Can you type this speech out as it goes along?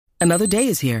Another day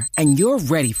is here, and you're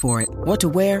ready for it. What to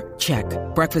wear? Check.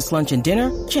 Breakfast, lunch, and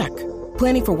dinner? Check.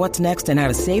 Planning for what's next and how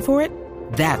to save for it?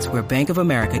 That's where Bank of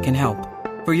America can help.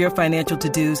 For your financial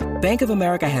to-dos, Bank of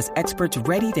America has experts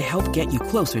ready to help get you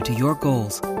closer to your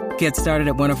goals. Get started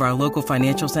at one of our local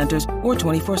financial centers or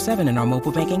 24/7 in our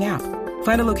mobile banking app.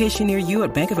 Find a location near you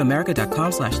at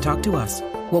bankofamerica.com/talktous.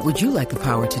 What would you like the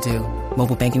power to do?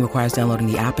 Mobile banking requires downloading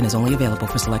the app and is only available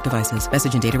for select devices.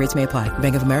 Message and data rates may apply.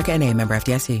 Bank of America N.A., member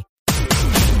FDIC.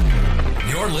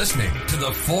 You're listening to the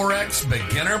Forex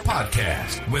Beginner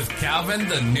Podcast with Calvin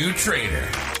the New Trader.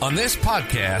 On this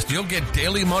podcast, you'll get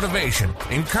daily motivation,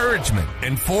 encouragement,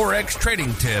 and Forex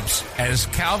trading tips as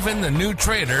Calvin the New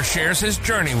Trader shares his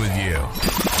journey with you.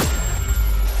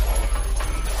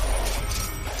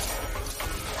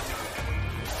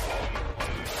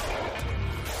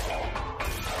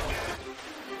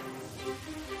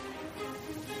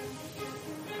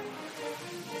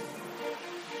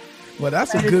 Well,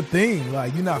 that's a good thing.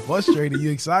 Like, you're not frustrated,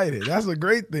 you're excited. That's a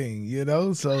great thing, you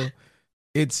know? So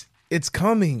it's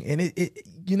coming, and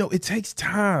it takes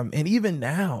time. And even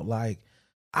now, like,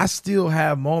 I still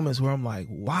have moments where I'm like,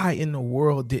 why in the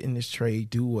world didn't this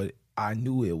trade do what I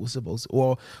knew it was supposed to,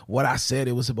 or what I said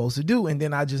it was supposed to do? And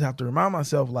then I just have to remind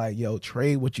myself, like, yo,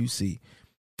 trade what you see.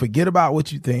 Forget about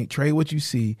what you think, trade what you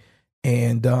see.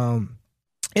 And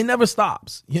it never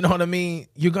stops. You know what I mean?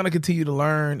 You're going to continue to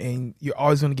learn, and you're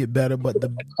always going to get better. But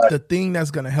the thing that's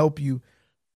going to help you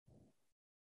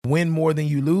win more than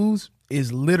you lose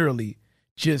is literally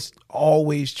just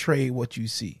always trade what you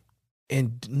see,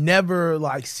 and never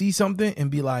like see something and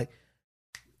be like,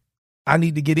 I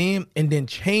need to get in, and then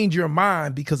change your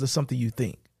mind because of something you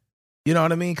think. You know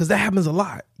what I mean? Because that happens a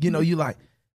lot. You know, you like,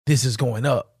 this is going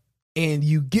up. And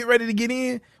you get ready to get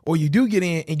in, or you do get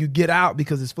in and you get out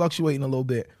because it's fluctuating a little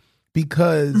bit,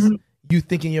 because you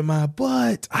think in your mind,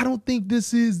 but I don't think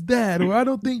this is that, or I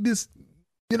don't think this,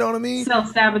 you know what I mean?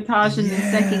 Self-sabotage and the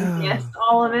second guess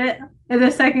all of it. And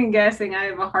the second guessing, I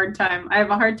have a hard time. I have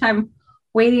a hard time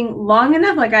waiting long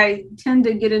enough. Like, I tend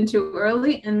to get in too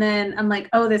early, and then I'm like,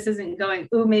 oh, this isn't going.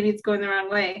 Oh, maybe it's going the wrong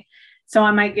way. So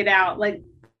I might get out, like,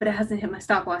 but it hasn't hit my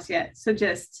stop loss yet. So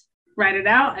just write it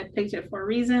out. I picked it for a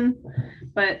reason,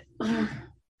 but yeah,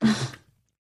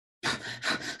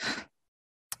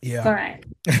 it's all right.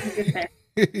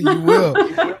 You will.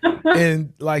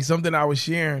 And like something I was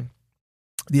sharing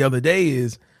the other day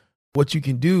is what you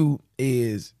can do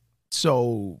is,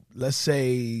 so let's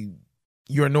say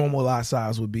your normal lot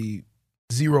size would be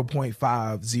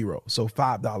 0.50, so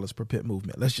 $5 per pip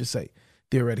movement. Let's just say,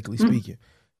 theoretically speaking,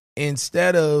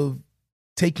 instead of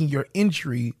taking your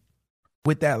entry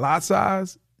with that lot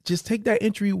size, just take that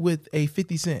entry with a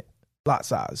 50 cent lot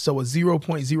size. So a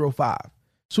 0.05,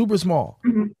 super small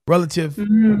relative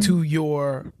to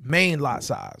your main lot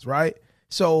size, right?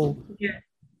 So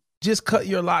just cut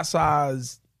your lot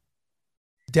size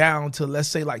down to, let's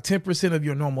say, like 10% of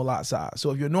your normal lot size. So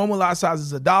if your normal lot size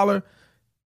is $1,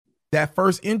 that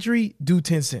first entry, do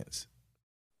 10 cents.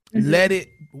 Let it,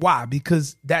 why?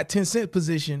 Because that 10 cent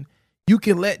position, you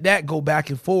can let that go back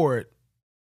and forward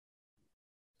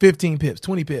 15 pips,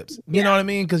 20 pips. You know what I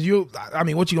mean? Because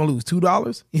what you gonna lose?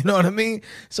 $2? You know what I mean?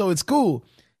 So it's cool.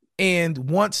 And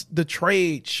once the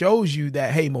trade shows you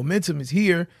that, hey, momentum is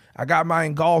here, I got my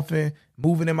engulfing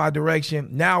moving in my direction,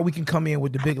 now we can come in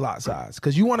with the big lot size.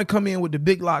 Because you want to come in with the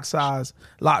big lot size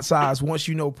once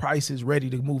you know price is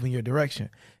ready to move in your direction.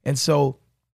 And so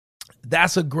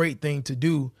that's a great thing to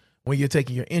do when you're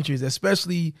taking your entries,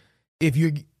 especially if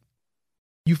you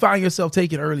find yourself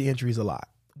taking early entries a lot,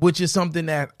 which is something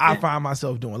that I find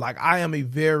myself doing. Like, I am a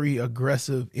very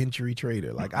aggressive entry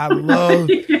trader. Like, I love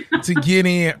to get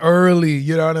in early,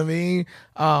 you know what I mean?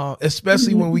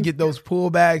 Especially when we get those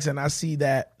pullbacks and I see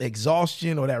that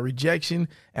exhaustion or that rejection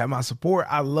at my support,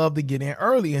 I love to get in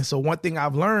early. And so one thing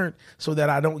I've learned, so that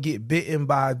I don't get bitten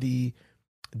by the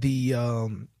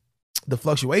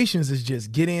fluctuations, is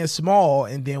just get in small,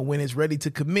 and then when it's ready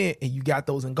to commit and you got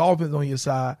those engulfings on your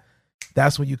side,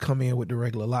 that's when you come in with the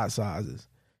regular lot sizes.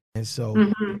 And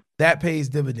so that pays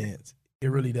dividends. It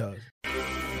really does.